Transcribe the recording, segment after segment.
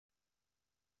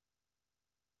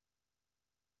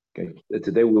Okay,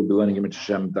 today we'll be learning Yom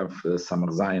Hashem Daf Samach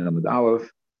Zayin Amud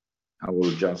Aleph. I will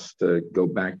just go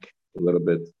back a little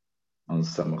bit on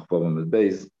Samach Vav Amud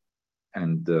Beis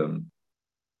and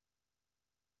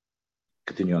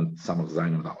continue on Samach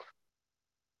Zayin Amud Aleph.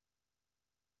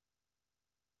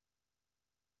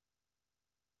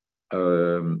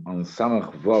 On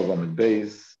Samach Vav Amud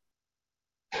Beis,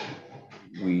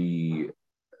 we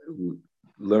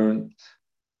learned,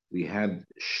 we had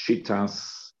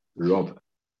Shitas Rov.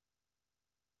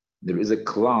 There is a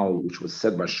klal which was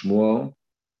said by Shmuel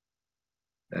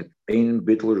that Ein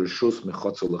Bittul Reshus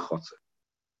Mechotzer Lechotzer.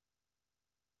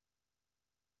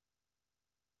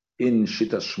 In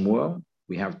Shitas Shmuel,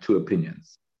 we have two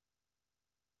opinions.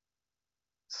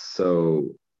 So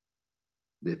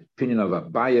the opinion of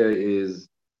Abaya is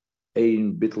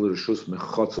Ein Bittul Reshus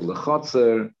Mechotzer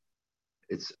Lechotzer.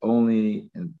 It's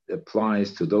only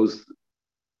applies to those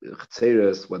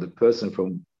chetzeres where the person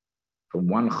from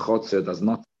one chotzer does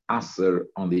not aser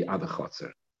on the other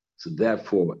chotzer. So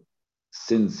therefore,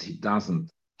 since he doesn't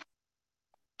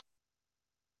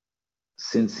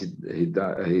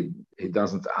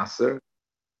aser,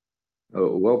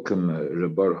 welcome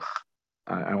Rebaruch.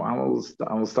 I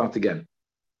will start again.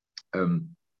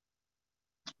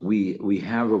 We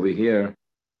have over here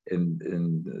in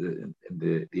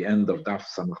the end of Daf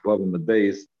Samach Vav Amud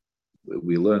Beis,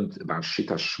 we learned about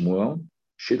Shita Shmuel.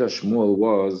 Shita Shmuel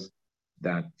was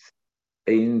that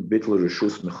Ein Bittul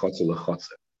Reshus Mechotzer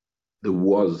Lechotzer. There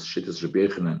was Shitas Rabbi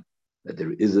Yochanan that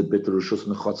there is a Bittul Reshus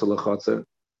Mechotzer Lechotzer.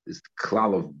 This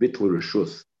klal of Bittul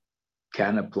Reshus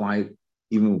can apply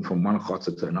even from one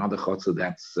chotzer to another chotzer.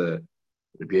 That's Rabbi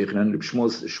Yochanan.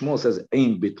 Shmuel says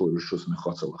Ein Bittul Reshus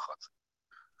Mechotzer Lechotzer.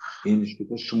 In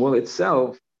Shitas Shmuel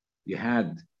itself, you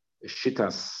had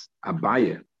Shitas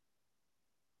Abaya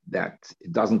that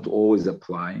it doesn't always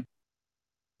apply.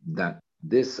 That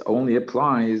this only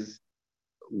applies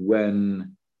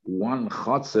when one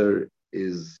chotzer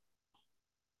is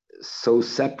so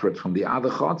separate from the other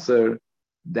chotzer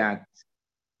that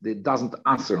it doesn't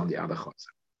answer on the other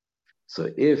chotzer. So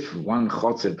if one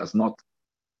chotzer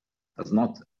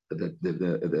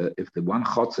if the one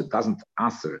chotzer doesn't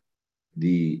answer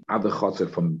the other chotzer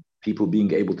from people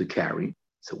being able to carry,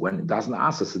 so when it doesn't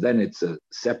answer, so then it's a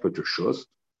separate reshus.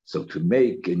 So to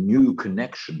make a new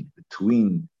connection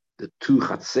between the two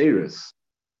chatzeres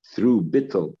through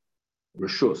bittul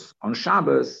reshus on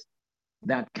Shabbos,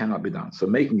 that cannot be done. So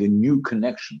making a new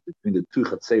connection between the two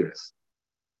chatzeres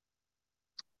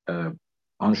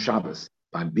on Shabbos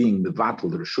by being mevatel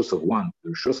the reshus of one,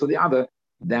 the reshus of the other,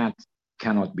 that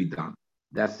cannot be done.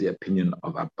 That's the opinion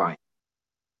of Abai.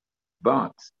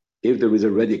 But if there is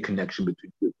already a connection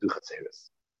between the two chatzeres,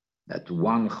 that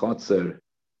one chotzer,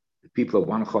 the people of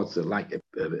one chotzer, like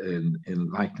in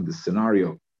the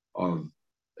scenario of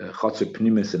chotzer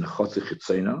pnimis and chotzer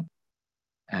chitzona,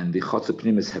 and the chotzer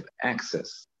pnimis have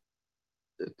access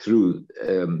through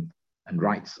and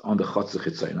rights on the chotzer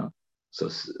chitzona.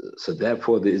 So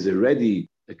therefore there is already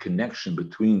a connection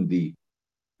between the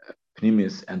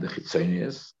pnimis and the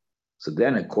chitzonius. So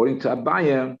then, according to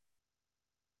Abaya,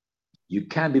 you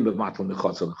can be mevatel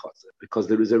mechotzer lechotzer because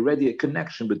there is already a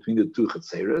connection between the two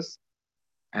chatzeres,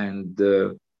 and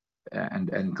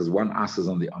because one asks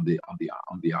on the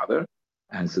other,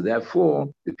 and so therefore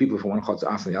the people from one chotzer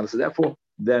ask on the other. So therefore,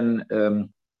 then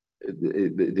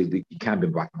you can be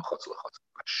mevatel mechotzer lechotzer.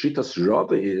 But Shitas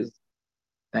Rava is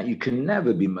that you can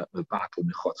never be mevatel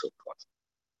mechotzer lechotzer,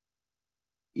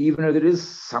 even if there is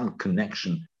some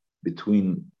connection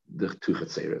between the two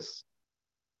chatzeres.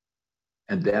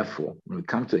 And therefore, when we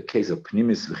come to a case of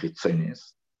pnimis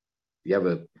v'chitzonius, you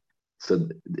have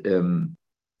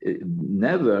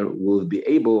never will be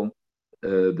able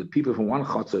the people from one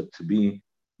chotzer to be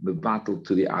mevatel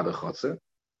to the other chotzer.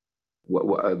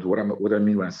 What I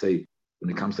mean when I say when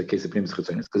it comes to a case of pnimis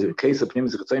v'chitzonius, because in a case of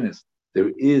pnimis v'chitzonius,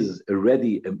 there is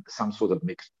already some sort of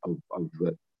mix of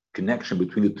connection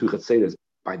between the two chatzeres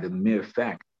by the mere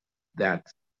fact that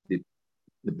the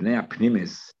bnei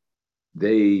pnimis,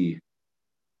 they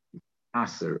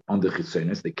aser on the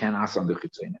chitzonis, they can't aser on the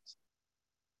chitzonis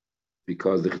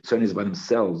because the chitzonis by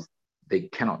themselves, they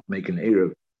cannot make an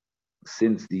eruv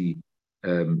since the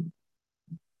bnei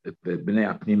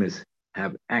pnimis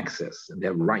have access and they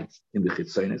have rights in the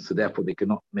chitzonis, so therefore they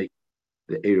cannot make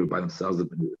the eruv by themselves, the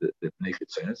bnei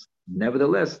chitzonis.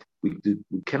 Nevertheless, we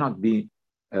cannot be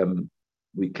mevatel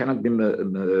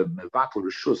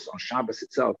reshus on Shabbos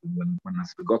itself when one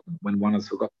has forgotten to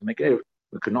make eruv.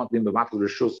 We cannot be mevatel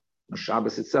reshus on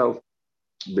Shabbos itself,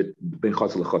 but ben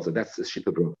chotzer lechotzer. That's the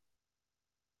shita bro.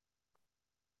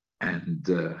 And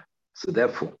so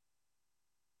therefore,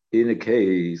 in a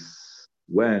case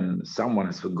when someone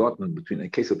has forgotten, between a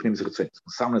case of Pnimis Chitzonis,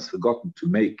 someone has forgotten to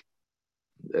make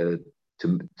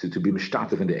to be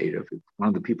mishtatev in the Erev. One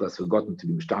of the people has forgotten to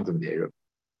be mishtatev in the Erev.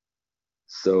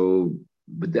 So,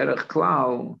 b'derech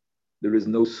klal, there is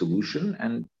no solution,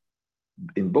 and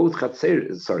in both Chatzer,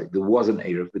 there was an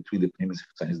Erev between the Pnimis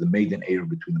Chitzonis, the maiden Erev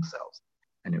between themselves,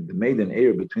 and if the maiden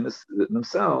Erev between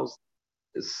themselves,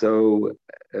 so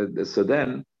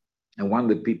then, and one of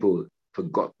the people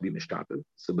forgot to be mishtatev.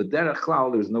 So, b'derech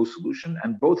klal, there is no solution,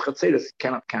 and both Chatzeres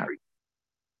cannot carry.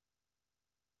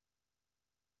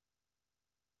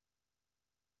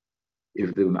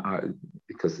 If they were,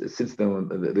 because since they were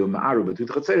ma'aru between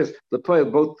the Chatzeres, the player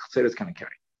both Chatzeres can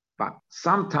carry. But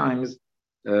sometimes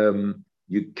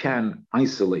you can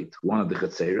isolate one of the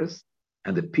Chatzeres,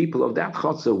 and the people of that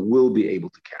Chatzer will be able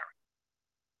to carry.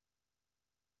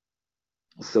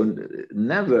 So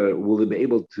never will they be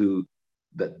able to,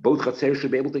 that both Chatzeres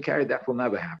should be able to carry, that will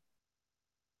never happen.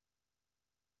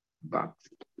 But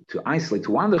to isolate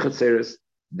one of the Chatzeres,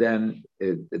 to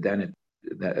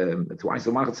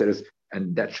isolate one Chatzeres,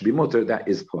 and that should be mutter, that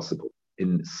is possible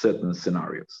in certain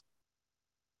scenarios.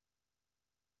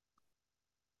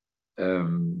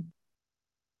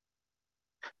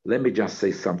 Let me just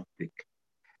say something,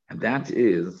 and that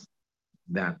is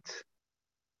that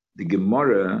the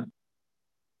Gemara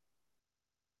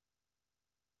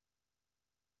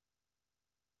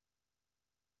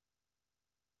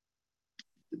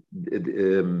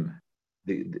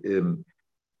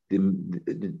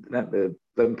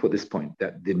let me put this point,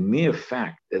 that the mere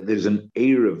fact that there's an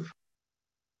Erev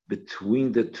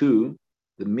between the two,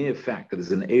 the mere fact that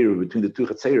there's an Erev between the two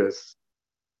Chatzeres,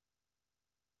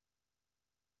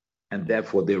 and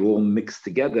therefore they're all mixed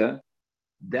together,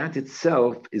 that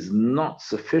itself is not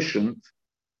sufficient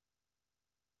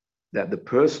that the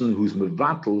person who's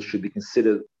mevatel should be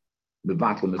considered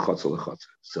mevatel mechotzer lechotzer.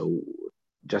 So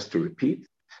just to repeat,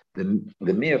 the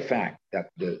mere fact that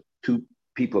the two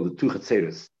people, the two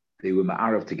Chatzeres, they were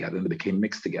ma'arav together and they became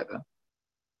mixed together,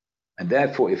 and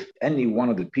therefore if any one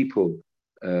of the people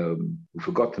who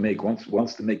forgot to make,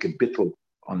 wants to make a bittul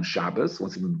on Shabbos,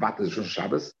 wants to mevatel on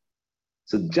Shabbos,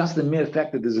 so just the mere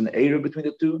fact that there's an error between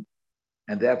the two,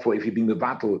 and therefore if you be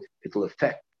mevatel, it will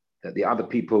affect that the other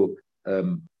people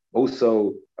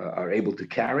also are able to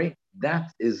carry,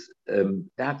 that is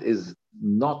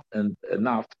not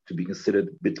enough to be considered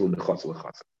bittul mechotzer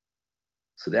lechotzer.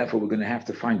 So therefore, we're going to have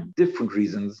to find different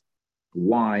reasons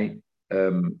why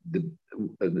we're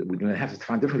going to have to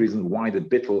find different reasons why the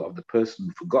bittul of the person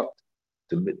who forgot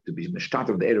to be mishtat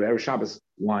of the Erev Shabbos,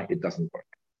 why it doesn't work.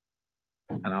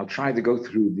 And I'll try to go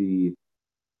through the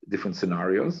different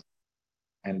scenarios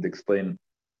and explain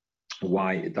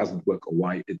why it doesn't work or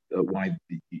why it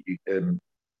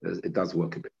does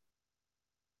work a bit.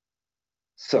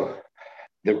 So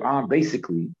there are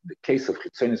basically, the case of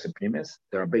Chitzonis and Pnimis,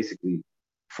 there are basically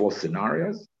 4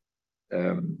 scenarios.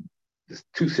 There's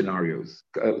 2 scenarios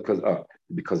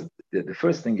because the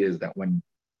first thing is that when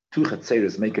 2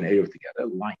 Chatzeres make an Erev together,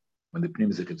 like when the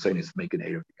Pnimis and Chitzonis make an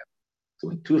Erev together. So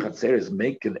when 2 Chatzeres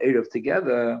make an Erev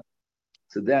together,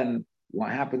 so then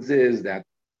what happens is that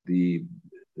the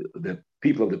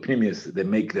people of the Pnimis, they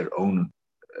make their own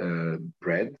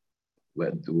bread,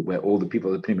 where all the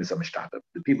people of the Pnimis are mishtatev.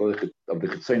 The people of the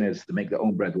Chitzonis, they make their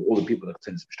own bread, where all the people of the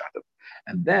Chitzonis are mishtatev.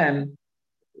 And then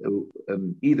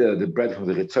either the bread from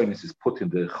the Chitzonis is put in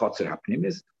the Chotzer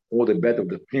HaPnimis, or the bread of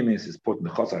the Pnimis is put in the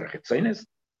Chotzer HaChitzonis,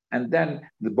 and then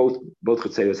both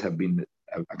Chitzonis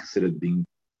are considered being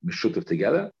mishutev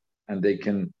together, and they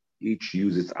can each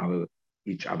use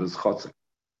each other's Chotzer.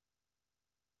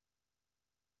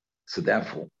 So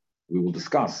therefore, we will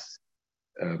discuss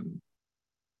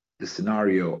the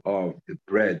scenario of the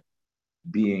bread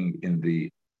being in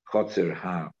the Chotzer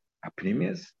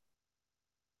HaPnimis,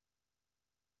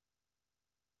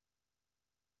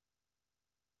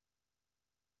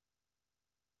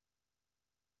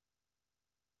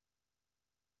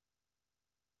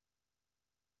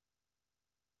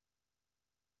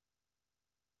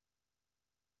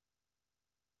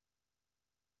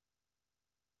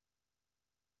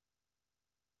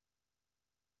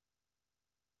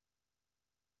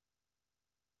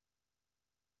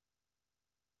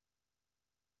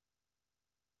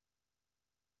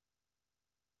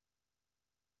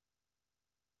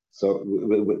 so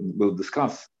we'll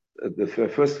discuss,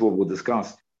 first of all, we'll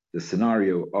discuss the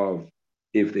scenario of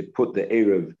if they put the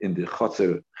Erev in the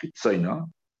Chotzer Chitzona.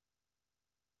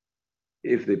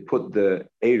 If they put the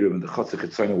Erev in the Chotzer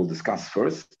Chitzona, we'll discuss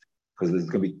first, because there's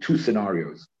going to be 2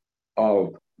 scenarios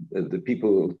of the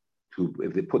people who,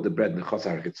 if they put the bread in the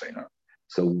Chotzer Chitzona.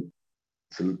 So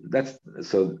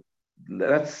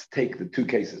let's take the 2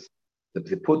 cases. that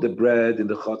they put the bread in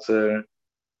the chotzer.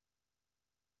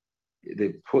 They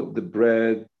put the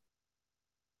bread.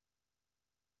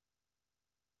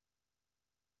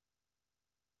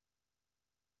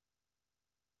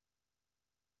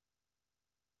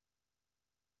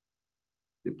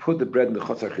 They put the bread in the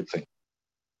chotzer chitzayna.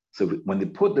 So when they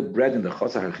put the bread in the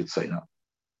chotzer chitzayna,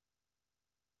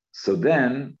 so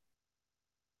then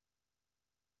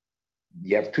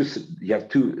you have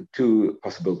two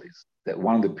possibilities. That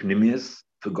one of the pneumias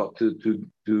forgot to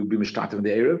be mishtatev in the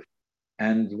erev,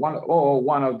 and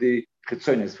one of the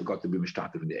chitzonis forgot to be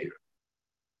mishtatev in the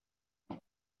erev.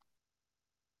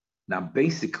 Now,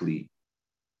 basically,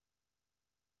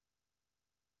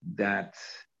 that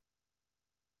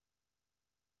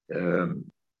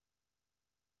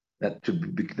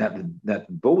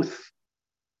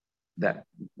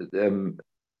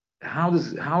how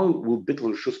will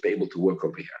Bittul Rishus be able to work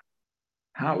over here?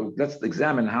 Let's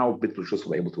examine how Bittul Rishus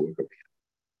will be able to work over here.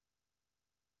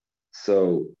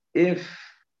 So if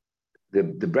the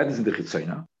bread is in the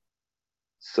chitzona,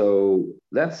 so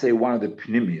let's say one of the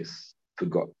pneumias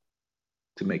forgot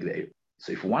to make the erev.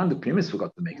 So if one of the pneumias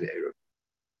forgot to make the erev,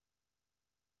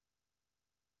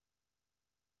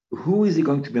 who is he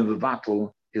going to be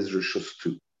mevatel his rishus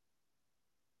to?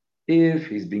 If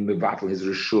he's being mevatel his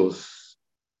rishus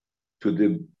to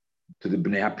the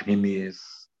bnei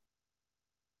pneumias,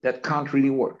 that can't really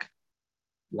work.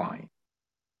 Why?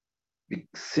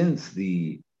 Since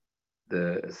the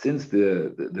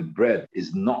bread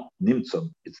is not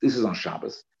nimtzon, this is on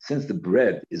Shabbos. Since the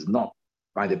bread is not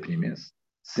by the pneumias,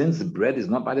 so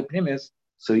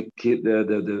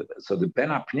the ben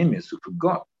pneumias who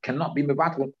forgot cannot be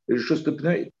mevatel. It's just to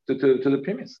the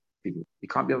pneumias people. He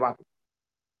can't be mevatel.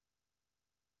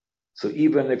 So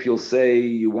even if you'll say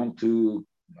you want to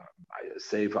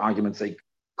say, for argument's sake,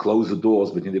 close the doors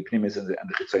between the pneumias and the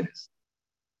chitzonis,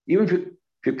 even if you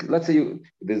let's say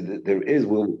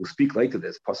we'll speak later,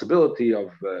 there's possibility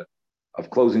of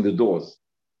closing the doors.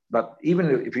 But even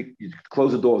if you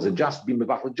close the doors and just be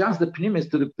mevatel, just the pneumias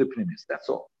to the pneumias, that's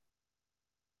all.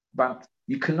 But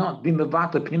you cannot be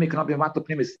mevatel pneumias, cannot be mevatel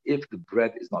pneumias if the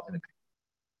bread is not in the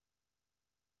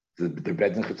pneumias. The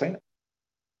bread is in chitzayna.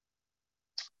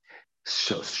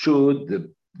 So should the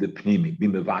pneumias be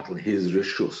mevatel his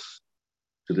rishus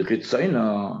to the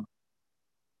chitzayna?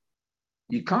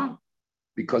 You can't,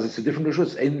 because it's a different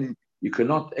rishus. You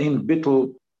cannot aim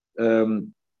bittul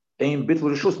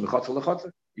rishus mechatzer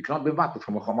lechatzer. You cannot be mevatel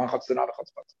from one chatzer to another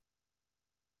chatzer.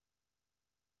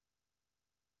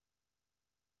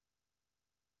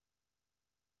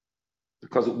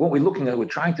 Because what we're looking at, we're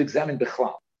trying to examine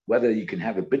bechlal, whether you can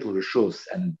have a bittul rishus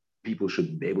and people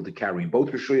should be able to carry in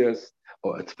both rishuyas,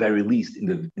 or at the very least in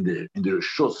the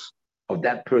rishus of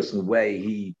that person where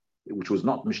which was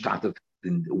not mishtatev.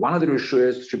 One of the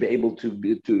rishuyas should be able to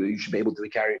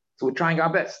carry. So we're trying our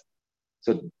best.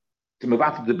 So to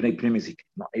mevatel the bnei pneumias, he's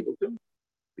not able to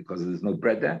because there's no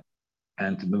bread there,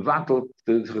 and to mevatel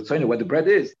the chitzona where the bread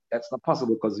is, that's not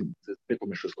possible because it's bittul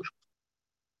mishus.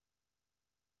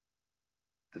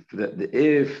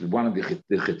 If one of the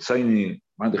chitzonim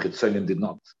did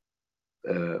not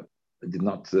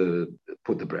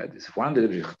put the bread, if one of the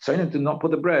chitzonim did not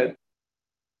put the bread,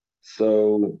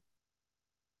 so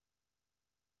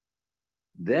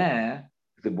there,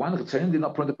 the one chitzonim did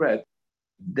not put the bread,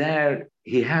 there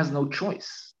he has no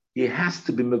choice. He has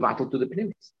to be mevatel to the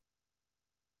pneumias,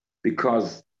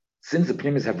 because since the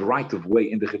pneumias have right of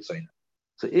way in the chitzona,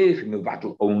 so if you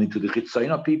mevatel only to the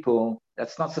chitzona people,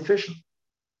 that's not sufficient.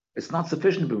 It's not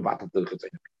sufficient to be mevatel to the chitzona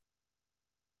people,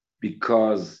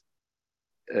 because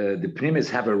the pneumias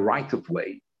have a right of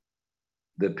way.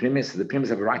 The pneumias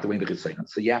have a right of way in the chitzona,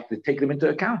 so you have to take them into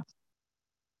account.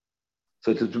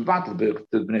 So to mevatel the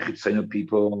bnei chitzona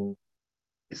people,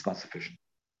 it's not sufficient.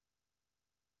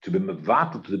 To be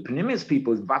mevatel to the pneumias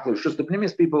people, just the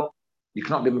pneumias people, you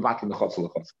cannot be mevatel in the chotzer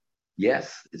l'chotzer.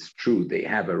 Yes, it's true, they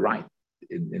have a right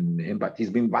in him, but he's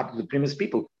being mevatel to the pneumias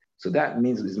people. So that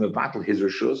means he's mevatel his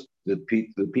rishus, the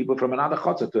people from another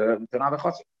chotzer to another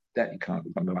chotzer. That you cannot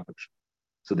become mevatel.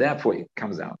 So therefore, it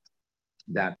comes out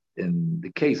that in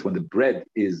the case when the bread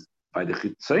is by the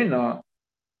chitzona,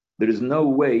 there is no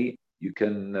way you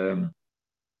can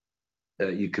be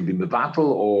mevatel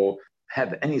or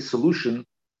have any solution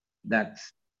that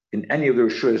in any of the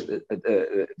rishus,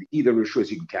 either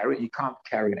rishus you can carry, you can't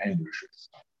carry in any of the rishus.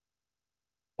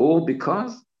 All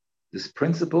because this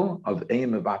principle of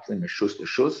aim mevateling rishus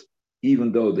rishus,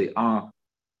 even though they are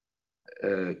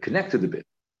connected a bit,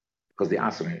 because they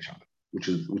are surrounding each other, which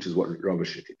is what Rav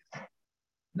Shiti is.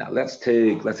 Now let's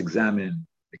examine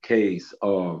the case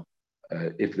of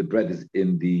if the bread is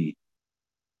in the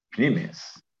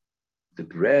pneumias. the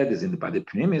bread is by the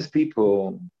Pnimis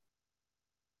people.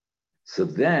 So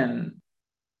then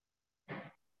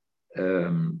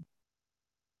the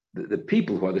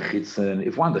people who are the Chitzon,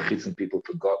 if one of the Chitzon people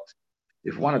forgot,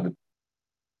 if one of the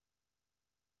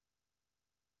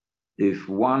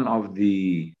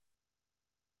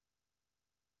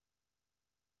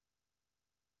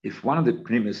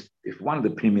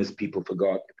Pnimis people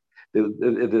forgot,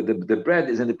 the bread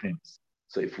is in the Pnimis.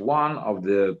 So if one of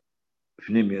the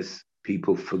Pnimis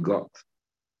people forgot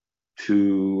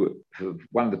to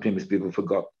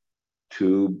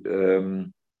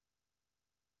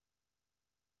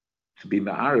be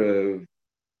ma'arev,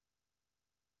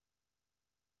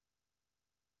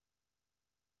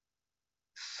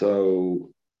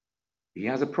 so he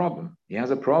has a problem.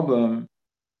 Because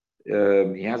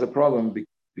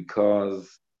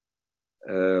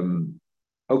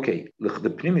okay, the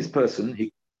Pnimis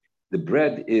person, the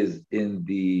bread is in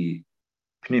the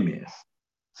Pnimis.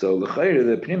 So the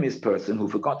Pnimis person who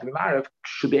forgot to be ma'arev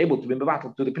should be able to be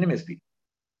mevatel to the Pnimis people,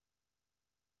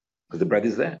 because the bread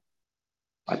is there.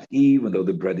 But even though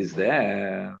the bread is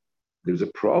there, there's a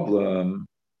problem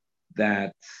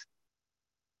that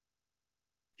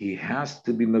he has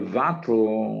to be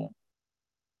mevatel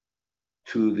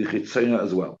to the chitzona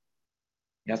as well.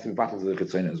 He has to be mevatel to the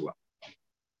chitzona as well.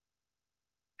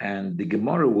 And the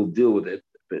Gemara will deal with it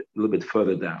a little bit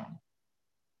further down,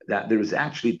 that there is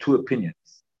actually two opinions.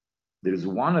 There is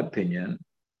one opinion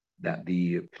that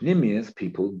the Pnimius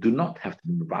people do not have to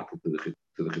be mevatel to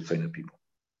the chitzona people.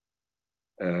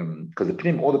 Because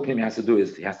all the Pnimi has to do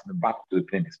is he has to be mevatel to the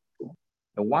Pnimius people.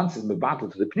 And once it's mevatel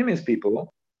to the Pnimius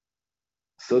people,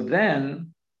 so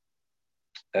then,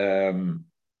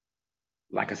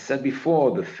 like I said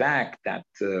before, the fact that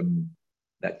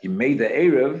you made the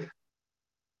Erev,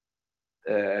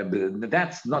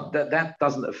 that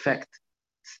doesn't affect,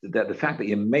 that the fact that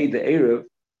you made the Erev,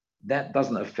 that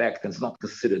doesn't affect, and it's not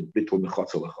considered bittul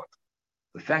mechotz l'chotz.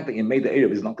 The fact that you made the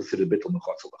Erev is not considered bittul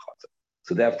mechotz l'chotz.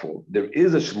 So therefore, there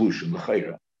is a solution,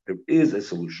 l'chayra, there is a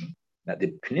solution that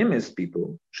the Pnimis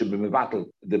people should be mevatel,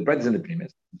 the bread is in the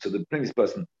Pnimis, so the Pnimis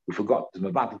person who forgot is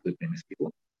mevatel to the Pnimis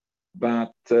people.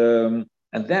 But, and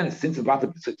then since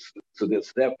mevatel, so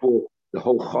therefore the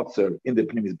whole chotzer in the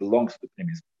Pnimis belongs to the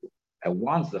Pnimis people. And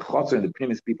once the chotzer in the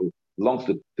Pnimis people belongs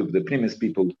to the Pnimis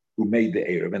people who made the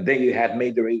Erev, and they had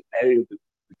made the Erev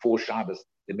before Shabbos,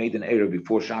 they made an Erev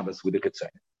before Shabbos with the Ketzayim.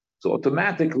 So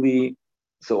automatically,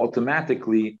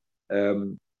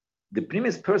 the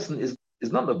Pnimis person is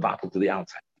not a battle to the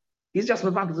outside. He's just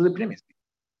a battle to the Pnimis people.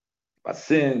 But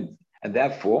since, and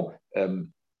therefore, all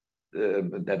the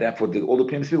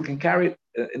Pnimis people can carry it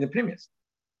in the Pnimis.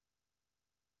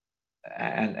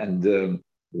 And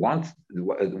once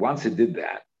it did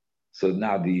that, so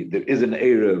now there is an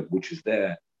Erev which is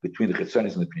there between the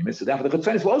Chetzonis and the Pnimis. So therefore the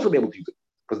Chetzonis will also be able to use it,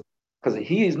 because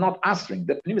he is not answering,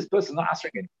 the Pnimis person is not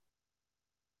answering anything.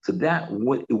 So that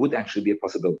would actually be a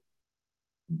possibility.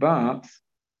 But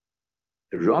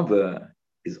Rava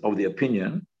is of the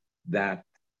opinion that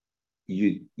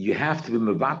you have to be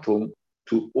mevatel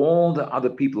to all the other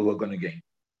people who are going to gain.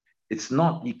 It's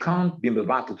not, you can't be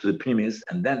mevatel to the Pnimis,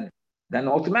 and then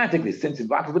automatically, since you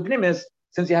mevatel the Pnimis,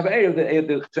 since you have an area,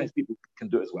 the Chinese people can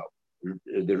do as well.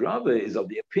 The Rava is of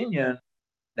the opinion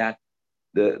that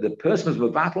the person who's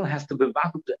mevatel has to be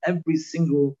mevatel to every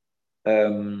single,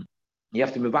 you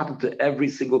have to be mevatel to every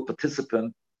single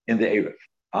participant in the Erev.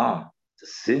 So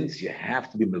since you have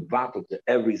to be mevatel to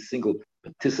every single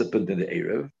participant in the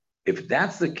Erev, if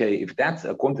that's the case, if that's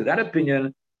according to that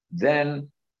opinion, then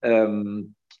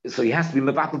so he has to be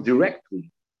mevatel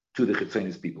directly to the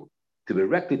Chetzonis people.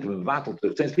 Directly to mevatel to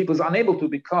the Chetzonis people is unable to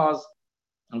because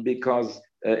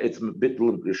it's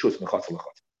bittul reshus mechotz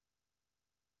l'chotz.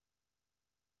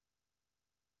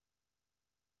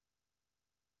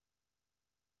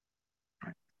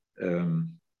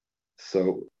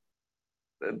 So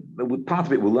part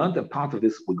of it we learned, and part of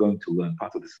this we're going to learn.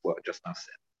 Part of this is what I just now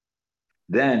said.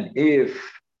 Then, if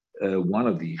one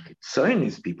of the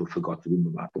Chetzonis people forgot to be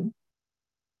mevatel,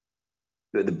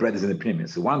 the bread is in the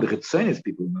Pnimis. So one of the Chetzonis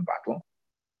people in mevatel,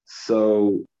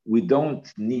 so we don't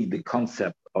need the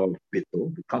concept of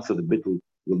bittul. The concept of bittul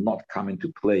will not come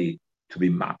into play to be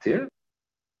matir.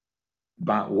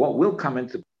 But what will come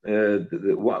into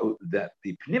that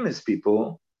the Pnimis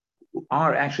people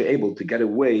are actually able to get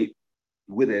away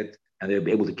with it, and they'll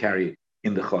be able to carry it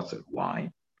in the chotzer. Why?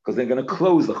 Because they're going to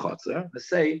close the chotzer and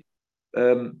say,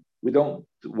 we don't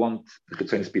want the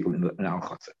Chetzonis people in our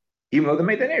chotzer, even though they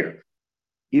made an error.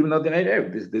 Even though they made an error,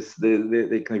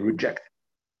 they can reject it.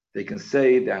 They can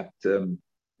say that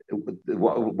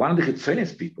one of the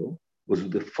Chetzonis people was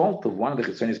the fault of one of the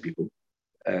Chetzonis people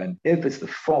And if it's the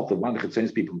fault of one of the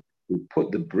Chitzonis people who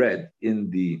put the bread in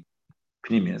the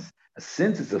Pnimius,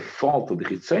 since it's the fault of the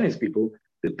Chitzonis people,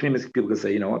 the Pnimius people can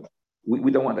say, you know what,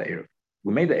 we don't want the Erev.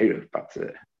 We made the Erev, but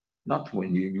not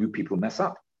when you people mess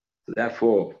up. So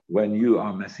therefore, when you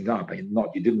are messing up and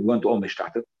you didn't learn to all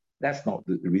Mishtatet, that's not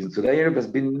the reason. So the Erev has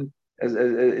been,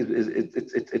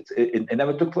 it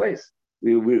never took place.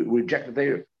 We rejected the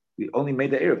Erev. We only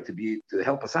made the Erev to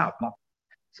help us out. Not.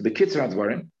 So the kids are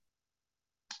advarim.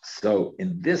 So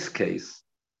in this case,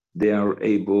 they are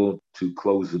able to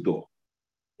close the door.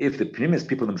 If the Pnimis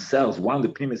people themselves, one of the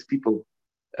Pnimis people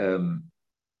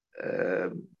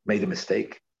made a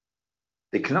mistake,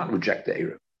 they cannot reject the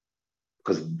Erev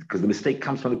because the mistake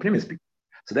comes from the Pnimis people.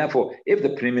 So therefore, if the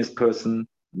Pnimis person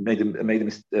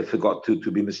forgot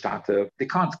to be mishtater, they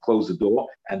can't close the door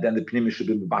and then the Pnimis should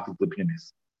be battled to the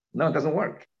Pnimis. No, it doesn't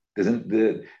work.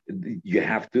 The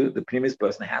Pnimis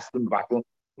person has to be battled,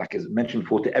 like as mentioned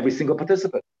before, to every single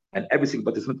participant, and every single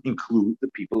participant includes the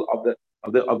people of the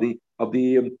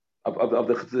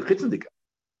Chitzendika.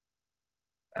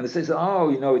 And they say, oh,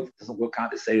 it doesn't work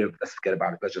out. They say, let's forget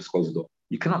about it. Let's just close the door.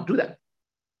 You cannot do that.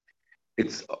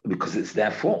 It's because it's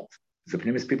their fault. It's the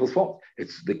Pnimis people's fault.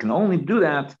 They can only do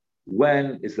that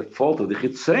when it's the fault of the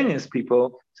Chitzonis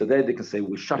people. So they can say,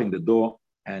 we're shutting the door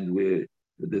and the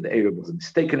Erev was a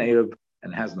mistaken Erev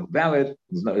and has no valid,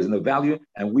 there's no value.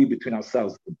 And we between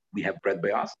ourselves, we have bread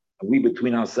by us. And we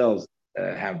between ourselves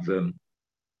have done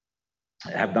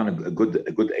a good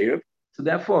Erev. So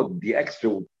therefore, the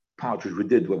extra part which we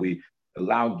did, where we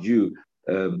allowed you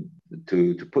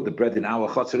to put the bread in our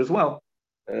chutzner as well,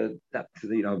 that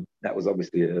was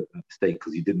obviously a mistake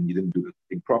because you didn't do the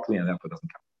thing properly, and therefore it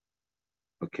doesn't count.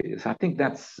 Okay, so I think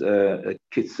that's a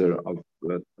kitzer of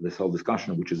this whole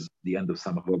discussion, which is the end of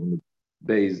Samach Vav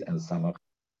Beis and Samach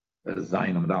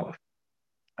Zayin Amud Aleph.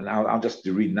 And I'll just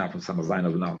read now from Samach Zayin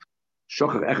Amud Aleph.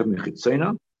 Shocher echad min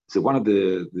chitzona. So one of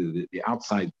the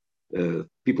outside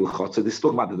people chotzer, they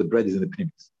talk about that the bread is in the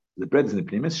pnimis. The bread is in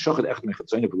the pnimis. Shocher echad min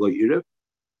chitzona v'lo yirev.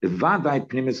 The vadai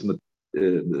pnimis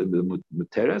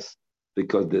muteres,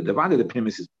 because the vadai the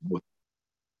pnimis is mut.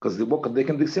 Because they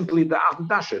can do simply the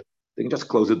dasher. They can just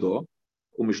close the door,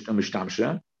 and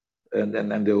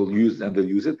they'll use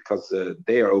it because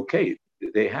they are okay.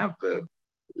 They have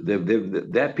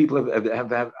their people they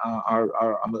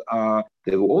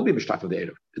will all be mishtat of the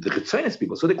Erev. The Chitzonis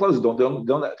people, so they close the door.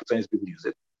 Don't let Chitzonis people use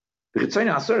it. The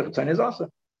Chitzonis aser, Chitzonis is aser.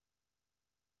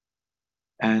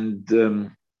 And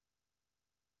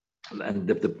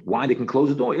why they can close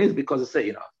the door is because they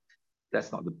say,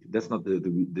 that's not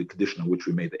the condition on which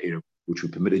we made the Erev, which we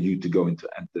permitted you to go into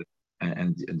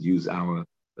and use our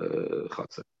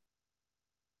chatzah.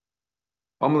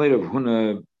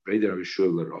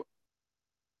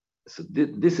 So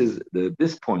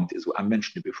this point is what I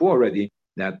mentioned before already.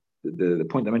 That the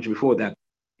point I mentioned before, that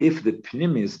if the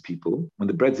Pnimis people, when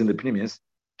the bread's in the Pnimis,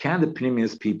 can the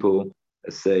Pnimis people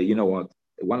say, you know what,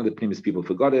 one of the Pnimis people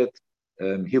forgot it,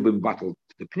 he'll be battled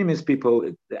to the Pnimis people,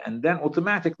 and then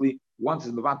automatically, once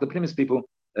it's battled the Pnimis people,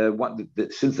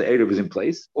 since the Erev is in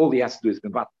place, all he has to do is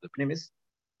battle the Pnimis,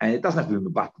 and it doesn't have to be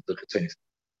battle the Chitzonis.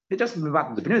 It just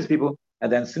battle the Pnimis people, and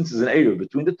then since there's an Erev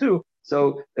between the two,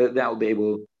 so that will be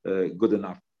able good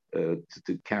enough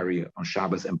to carry on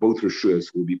Shabbos, and both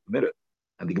Rishus will be permitted.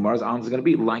 And the Gemara's answer is going to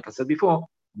be, like I said before,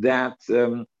 that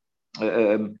the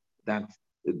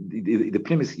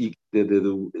Pnimis,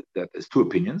 that there's two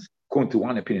opinions. According to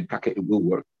one opinion, Taka, it will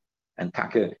work, and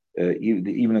Taka,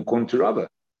 even according to Rava,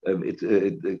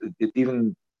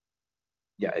 according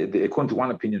to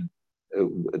one opinion,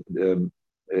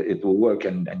 it will work,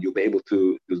 and you'll be able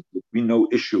to. There'll be no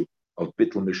issue of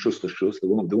bittul mishus l'shus.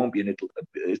 There won't be an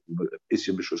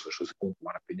issue mishus l'shus according to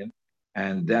one opinion,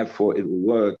 and therefore it will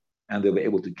work, and they'll be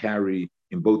able to carry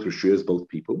in both rishus, both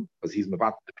people, because he's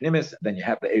mavat the pnimis, and then you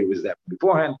have the areas there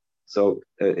beforehand, so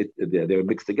they're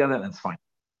mixed together, and it's fine.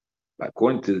 But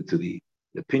according to the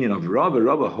opinion of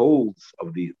Rava holds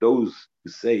of those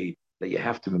who say that you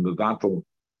have to be mevatel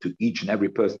to each and every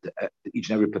person, to each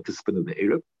and every participant of the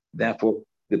Erev. Therefore,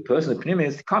 the person of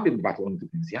Pnimis can't be mevatel on the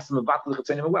Pnimis. He has to mevatel the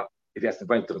Chitzonim as well. If he has to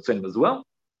mevatel the Chitzonim as well,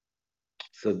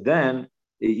 so then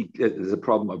there's a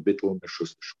problem of bittul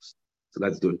meshus meshus. So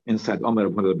let's do it. Inside Omer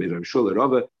of Rav Shul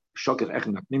Rava shokech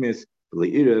echad Pnimis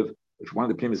le'Erev. If one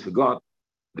of the Pnimis forgot,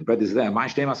 the bread is there. Ma'ay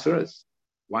shtei masuras.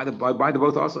 Why the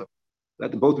both also?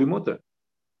 Let the both be mutter.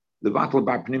 The battle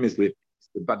by Pnimis,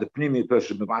 but the Pnimis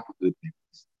person mevatel to the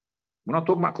Pnimis. We're not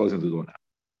talking about closing the door now.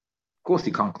 Of course,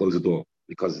 he can't close the door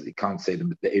because he can't say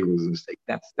the Erev was a mistake.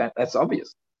 That's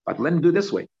obvious. But let him do it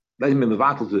this way. Let him be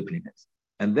mevatel to the Pnimis,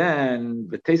 and then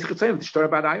the Teis Chitzonim, the story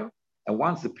about Ayo. And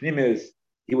once the Pnimis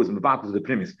he was mevatel to the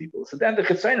Pnimis people. So then the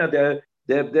Chitzena,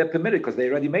 they're permitted because they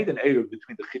already made an Erev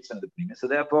between the Chitz and the Pnimis. So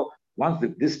therefore, once the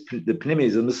Pnimi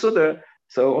is in the Sudar,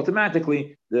 so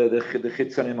automatically the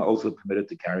Chitzanim are also permitted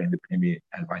to carry in the Pnimi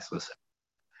and vice versa.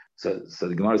 So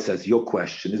the Gemara says your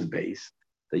question is based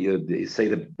that you say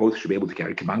that both should be able to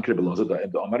carry. It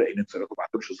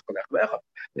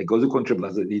goes according to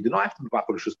Blazer. You do not have to be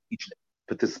each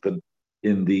participant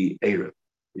in the Erev.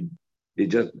 It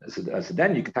just so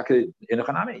then you can take it in a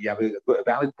chanami. You have a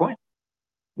valid point.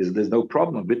 There's no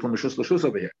problem. Bittul mishus l'shus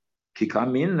over here.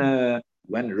 Kikamin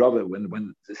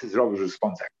when this is Rava's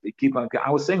response actually. Keep on. I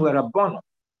was saying Rabbanon,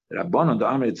 the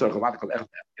Amri Tzorach Vatikal Echad.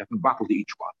 You have to battle to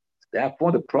each one.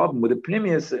 Therefore, the problem with the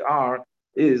Pnimius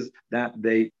is that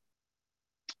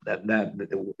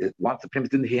once the Pnimius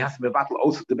didn't, he has to be battle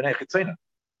also the Bnei Chitzena.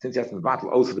 Since he has to be battle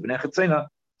also the Bnei Chitzena,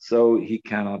 so he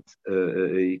cannot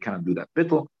do that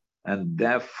bittul, and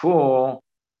therefore,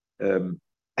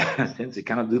 since he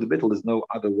cannot do the bittul, there's no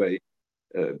other way.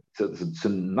 So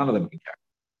none of them can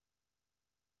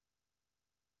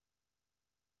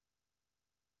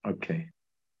carry. Okay.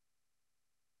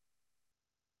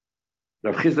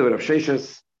 Rav Chizda and Rav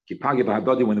Sheshes, Kipagi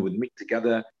Bahadodi, when they would meet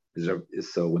together, so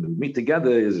when they would meet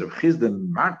together, is Rav Chizda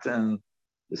Martin,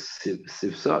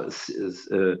 Sivose,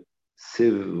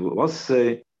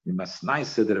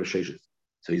 Masnaise, the Rav Sheshes.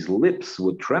 So his lips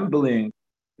were trembling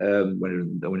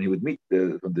when he would meet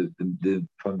from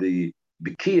the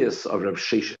Bikias of Rav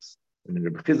Sheshes. When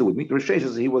Rav Chizda would meet Rav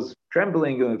Sheshes, he was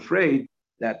trembling and afraid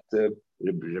that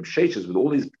Rav Sheshes, with all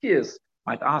his Bikias,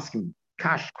 might ask him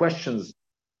questions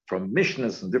from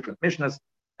Mishnahs and different Mishnahs,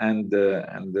 and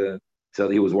so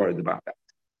he was worried about that.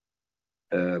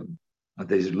 And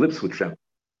his lips would tremble.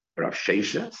 Rav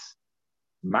Sheshes,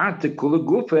 Marte Kula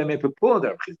Gufa me Pepul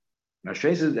Rav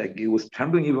Sheshes, he was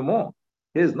trembling even more.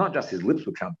 His not just his lips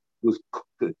were trembling; he was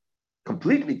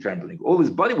completely trembling. All his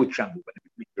body would tremble when he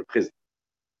would meet Rav Chizda,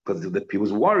 because he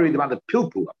was worried about the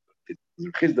pilpul.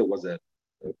 Rav Chizda was a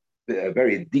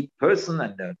very deep person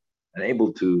and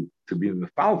able to be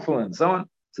powerful and so on.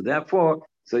 So therefore,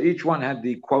 each one had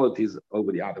the qualities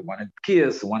over the other. One had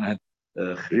kiyas, one had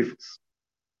chrifus,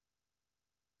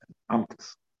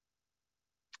 amkas.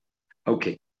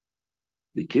 Okay,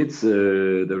 the kids,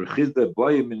 the Rechizda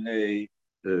boy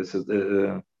says,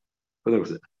 what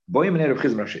was it? Boy minei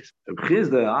Rechizda Rashes.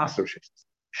 Rechizda asked Rashes,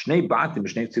 Shnei batim,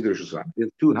 Shnei tzidur Rishus Rabbi.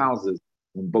 There's two houses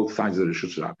on both sides of the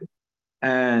Rishus Rabbi,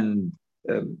 and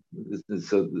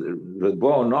so the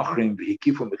Bo Nochrim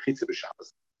Hikifu Mechitza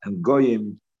b'Shabbos, and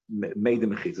Goyim made the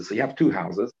mechitza. So you have two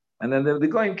houses, and then the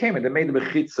Goyim came and they made the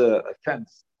mechitza a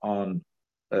fence on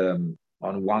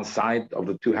one side of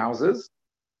the two houses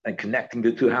and connecting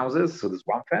the two houses. So there's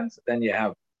one fence. Then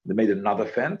they made another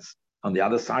fence on the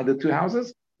other side of the two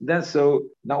houses. Then so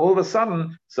now all of a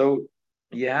sudden, so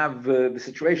you have the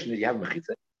situation that you have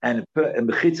mechitza, and a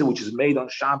mechitza which is made on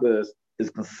Shabbos is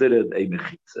considered a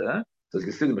mechitza. So it's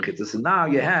considered mechitza. So now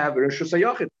you have a Reshus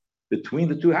HaYochid between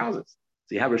the two houses.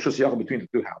 So you have Reshus HaYochid between the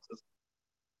two houses.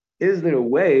 Is there a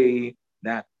way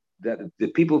that the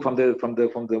people from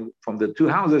the two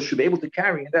houses should be able to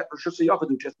carry in that Reshus HaYochid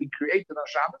which has been created on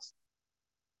Shabbos?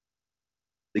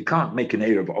 They can't make an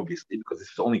Erev, obviously, because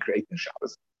it's only created on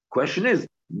Shabbos. Question is,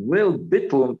 will the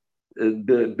Bittul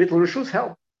Reshus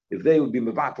help? If they would be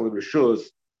Mevatel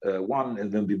Reshus one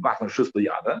and then be Mevatel Reshus the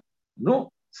other? No.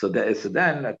 So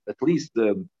then at least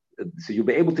so you'll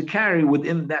be able to carry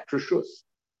within that Reshus.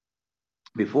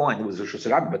 Before it was Reshus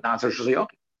Rabbi, but now it's Reshus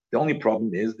HaYochid. The only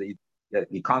problem is that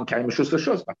you can't carry Reshus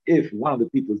Reshus. But if one of the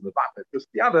people is Mevatel Reshus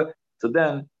the other, so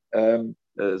then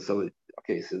so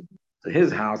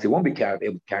his house, he won't be able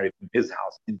to carry from his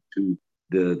house into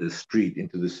the street,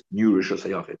 into this new Reshus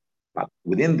HaYochid. But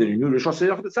within the new Reshus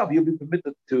HaYochid itself, you'll be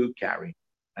permitted to carry,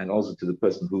 and also to the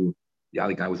person who the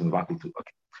other guy was Mevatel to.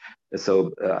 Okay.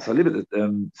 So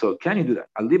can you do that?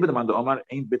 Omar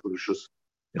ain't bittul reshus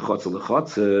nechotz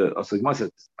lechotz.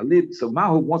 So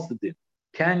Mahu, what's the din?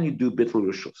 Can you do bittul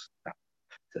reshus?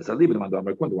 Says Alibid Amanda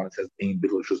Omar. The one that says ain't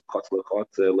bittul reshus chotz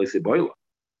lechotz leise boila.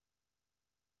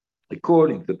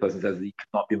 According to the person says that he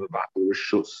cannot be mevatel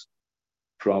reshus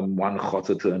from one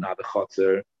chotzer to another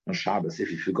chotzer on Shabbos.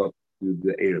 If you forgot to do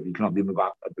the Erev, you cannot be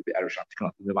mevatel the Erev Shabbos. You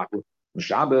cannot be mevatel on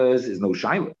Shabbos. Is no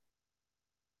shayla.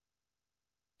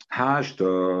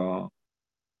 Hashto,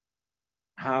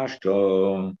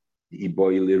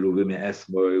 iboili ruvim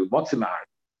esmoil motzimar.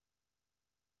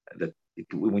 That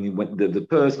when the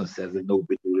person says that no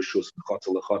bittul reshus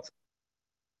nechotzer lechotzer,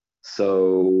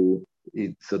 so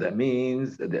that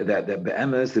means that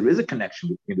be'emes there is a connection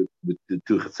between the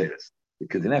two chetzeres. The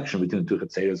connection between the two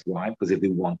chetzeres. Why? Because if they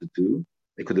wanted to,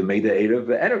 they could have made the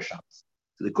Erev Shabbos.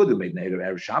 So they could have made an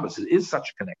Erev Shabbos. It is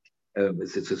such a connection.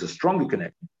 It's a stronger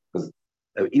connection because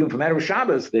even from Erev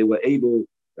Shabbos they were able.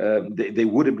 They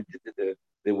would have.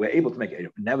 They were able to make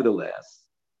Erev. Nevertheless,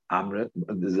 Amrit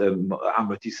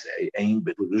say ain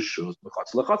bitl rishus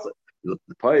mechatz lachatz. The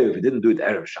point, if you didn't do it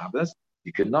Erev Shabbos,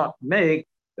 you cannot make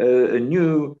a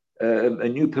new.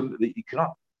 You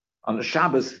cannot on the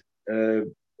Shabbos.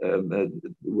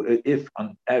 If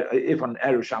on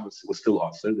Erev Shabbos it was still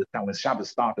Aser, the time when Shabbos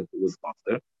started it was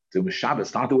Aser. So when Shabbos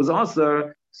started it was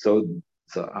Aser. So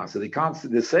they can't.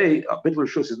 They say a bit of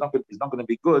Rishus is not going to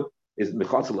be good. Is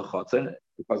mechatzel lachatzel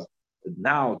because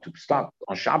now to start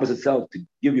on Shabbos itself to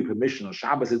give you permission on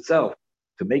Shabbos itself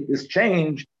to make this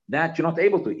change that you're not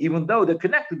able to, even though they're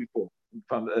connected before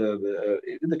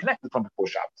they're connected from before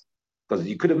Shabbos because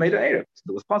you could have made an Erev. So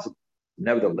it was possible.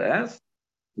 Nevertheless,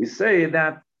 we say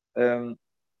that. You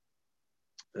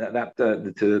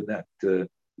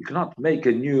cannot make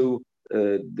a new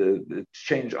the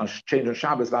change on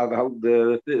Shabbos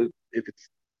if it's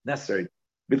necessary.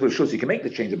 Bittul Shus, you can make the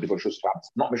change of Bittul Shus Shabbos,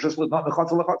 not Mishus, not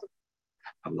Mechatzel Lechotzel.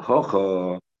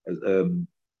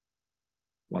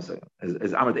 One second.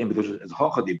 As Ahmed Ein Bittul Shus, as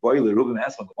Hocha the boiler Rubim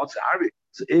Esman what's the Arabic?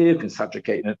 So if in such a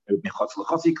case Mechatzel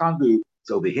Lechotzel you can't do.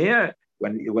 So over here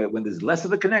when there's less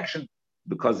of a connection.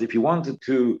 Because if you wanted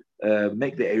to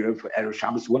make the Erev for Erev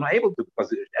Shabbos, you were not able to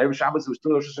because Erev Shabbos was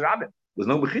still Rosh Hashanah. There's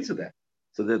no Mechitza there.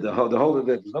 So the whole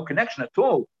there's no connection at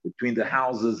all between the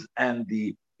houses and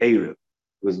the Erev.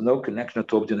 There was no connection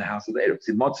at all between the house and the Erev.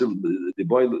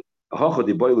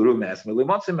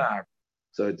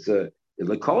 So it's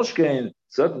like Kolshkein,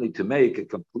 certainly to make a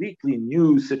completely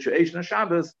new situation of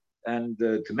Shabbos and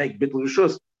to make Bittul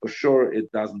Rishus, for sure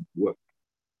it doesn't work.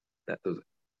 That doesn't.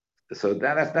 So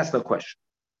that's no question.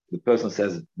 The person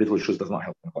says bittul shus does not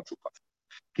help him.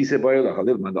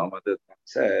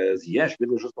 Says yes,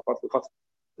 bittul shus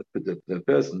the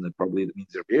person that probably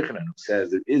means Rabbi Yechanan who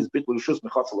says there is bittul shus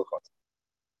mechatzel lachatz.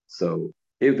 So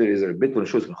if there is a bittul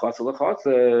shus mechatzel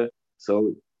lachatz,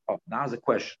 so now's the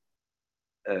question.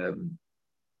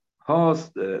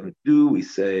 Do we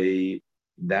say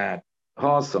that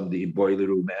some the boiler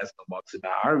room as no matzim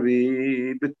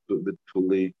arvi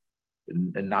bituli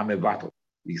and name vatal?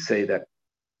 We say that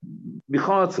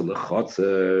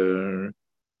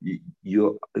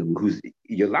you're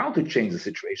allowed to change the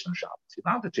situation of Shabbos. You're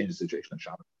allowed to change the situation of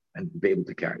Shabbos and be able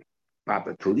to carry. But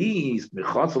at least even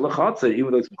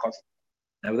though it's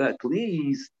nevertheless, at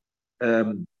least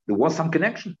there was some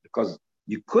connection because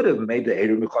you could have made the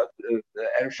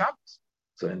Erev Shabbos.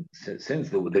 So since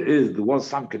there was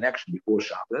some connection before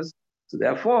Shabbos, so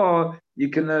therefore you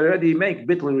can already make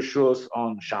bittul rishus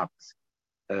on Shabbos,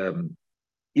 even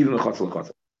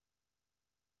mechatzel.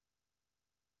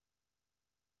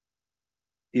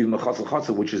 Even mechatzel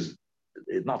chotzer, which is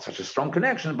not such a strong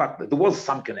connection, but there was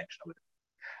some connection with it.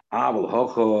 But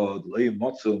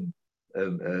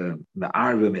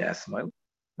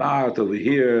over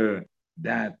here,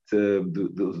 that they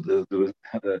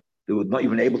were not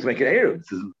even able to make an Erev.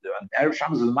 Erev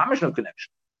Shabbos is a mamish no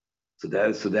connection. So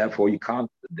therefore you can't.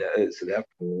 So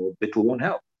therefore bittul won't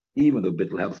help, even though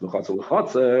bittul helps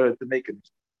mechatzel to make it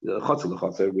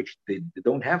chotzer, which they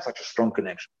don't have such a strong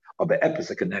connection. Or by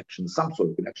a connection, some sort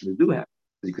of connection they do have.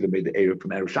 Because you could have made the Erev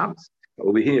from Erev Shabbos. But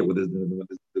over here, where there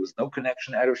was no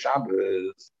connection Erev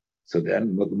Shabbos, so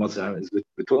then what the Motzah is with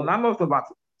Bittul Namav the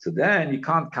Battle. So then you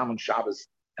can't come on Shabbos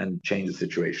and change the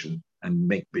situation and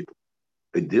make Bittul.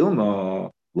 Bidilma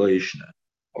lo yishna.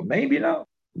 Or maybe no,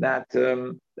 that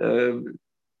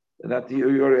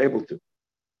you're able to.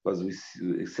 Because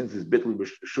since it's Bittul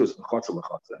B'Shus and Chotzer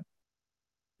L'Chotzer,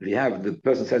 we have the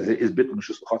person says it is Bittul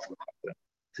B'Shus L'Chotzer L'Chotzer.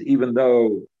 So even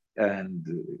though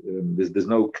there's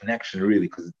no connection really,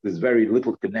 because there's very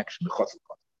little connection to Chotzer.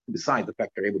 Besides the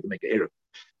fact they're able to make an Erev.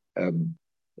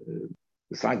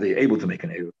 Besides they're able to make an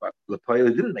Erev, but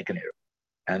Lepayel didn't make an Erev.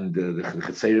 And the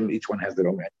Chetzerim, each one has their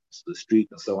own address, the street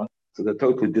and so on. So they're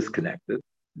totally disconnected.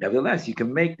 Nevertheless, you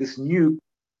can make this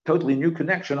totally new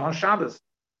connection on Shabbos.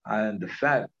 And the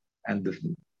fact,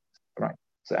 right.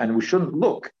 So, and we shouldn't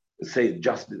look say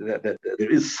just that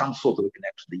there is some sort of a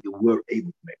connection that you were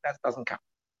able to make. That doesn't count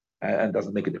and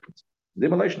doesn't make a difference.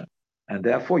 Demolition. And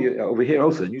therefore, over here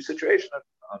also a new situation.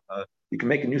 You can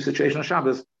make a new situation on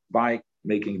Shabbos by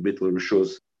making bittul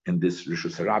rishus in this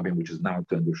rishus harabim, which is now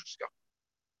turned rishus yachid.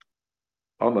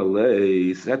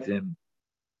 Amalei said to him,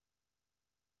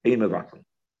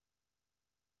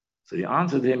 so he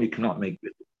answered him, you cannot make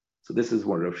bittul. So this is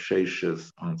what Rav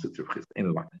Sheshes answered to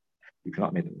Rav. You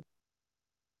cannot make it.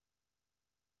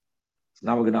 So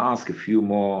now we're going to ask a few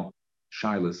more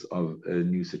shilas of a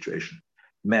new situation.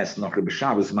 Mes nachri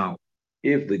b'Shabbos mal.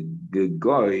 if the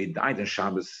guy died on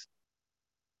Shabbos,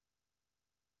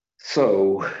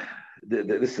 so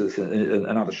this is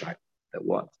another shayla. That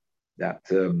what? That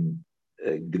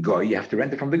the guy, you have to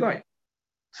rent it from the guy.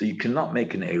 So you cannot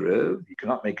make an Erev,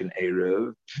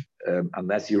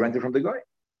 unless you rent it from the guy.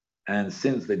 And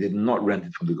since they did not rent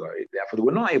it from the guy, therefore they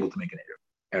were not able to make an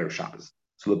Erev Shabbos.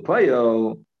 So the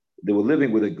player, they were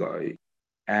living with a guy,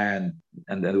 and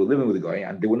they were living with a guy,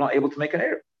 and they were not able to make an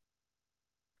Erev.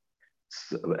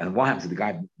 So, and what happens if the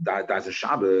guy dies of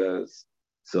Shabbos?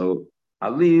 So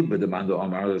Ali b'demando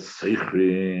Amar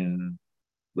Seichrin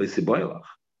Leisiboilach.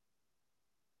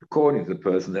 According to the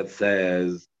person that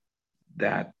says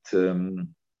that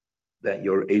that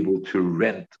you're able to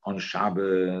rent on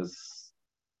Shabbos,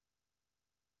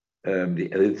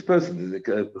 the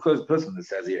person that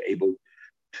says you're able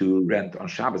to rent on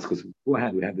Shabbos, because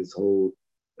beforehand we had this whole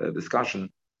discussion.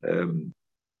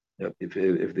 If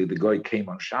the guy came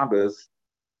on Shabbos,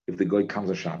 if the guy comes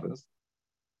on Shabbos,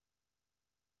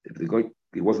 if the guy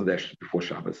he wasn't there before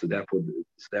Shabbos, so therefore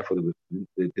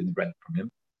they didn't rent from him.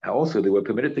 And also, they were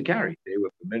permitted to carry. They were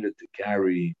permitted to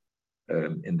carry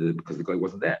because the guy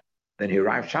wasn't there. Then he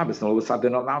arrived Shabbos, and all of a sudden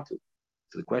they're not allowed to.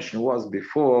 So the question was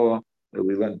before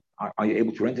we learned, are you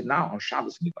able to rent it now on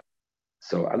Shabbos?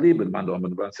 So Ali bin Mando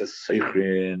Amman says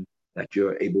Seichrin, that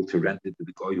you're able to rent it to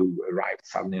the guy who arrived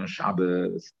suddenly on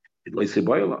Shabbos. There's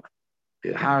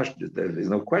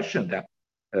no question that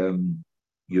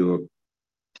you're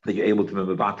able to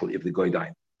remember battle if the guy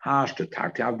died.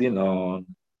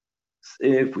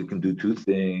 If we can do two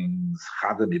things,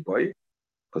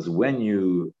 because when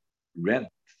you rent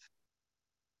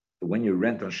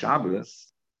on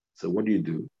Shabbos, so what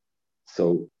do?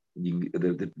 So you,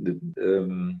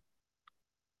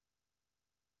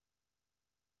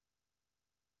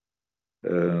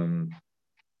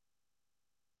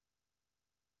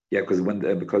 because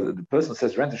the person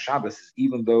says rent on Shabbos,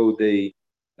 even though they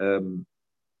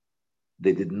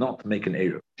did not make an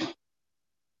Erev,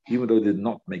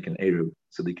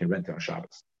 so they can rent it on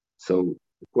Shabbos. So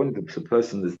according to the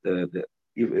person,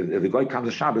 if the guy comes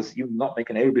on Shabbos, even not make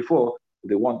an Erev before,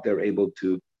 they're able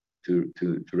to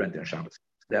rent it on Shabbos.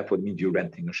 So therefore, it means you're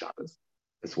renting on Shabbos.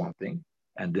 That's one thing.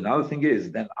 And another thing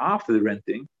is, then after the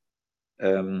renting,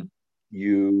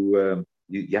 you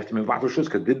have to make Vatal Shus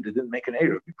because they didn't make an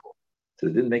Erev before. So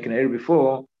they didn't make an Erev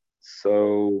before,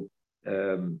 so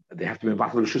they have to be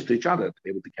Vatal Shus to each other to be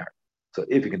able to carry. So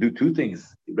if you can do two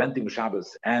things, renting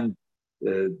Shabbos and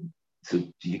so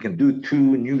you can do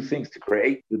two new things to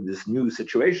create this new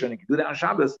situation. You can do that on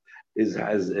Shabbos is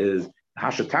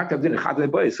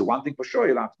Hashatak. So one thing for sure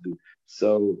you'll have to do.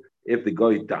 So if the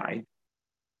guy died,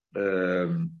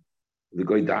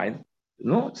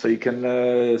 no, so you can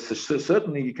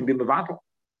certainly you can be mevatel.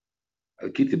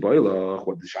 What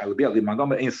the shayla will be?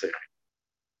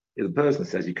 If the person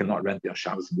says you cannot rent it on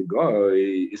Shabbos, the guy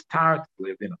is tired to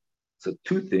live. So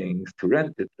two things: to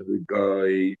rent it to the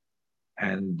guy,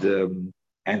 and to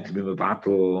be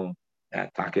mevatel,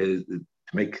 to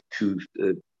make two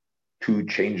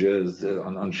changes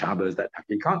on Shabbos that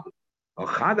you can't do.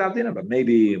 But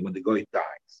maybe when the guy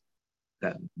dies,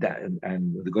 and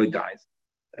the guy dies.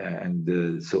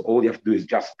 And so all you have to do is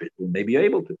just spit. Well, maybe you're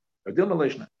able to. But you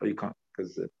can't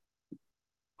because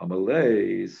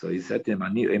so he said to him,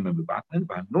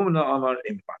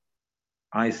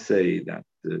 I say that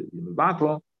you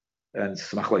battle and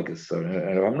smachlekes. So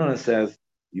Ramnuna says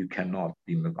you cannot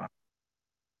be mevatel. I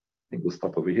think we'll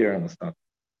stop over here and we'll start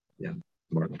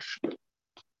tomorrow.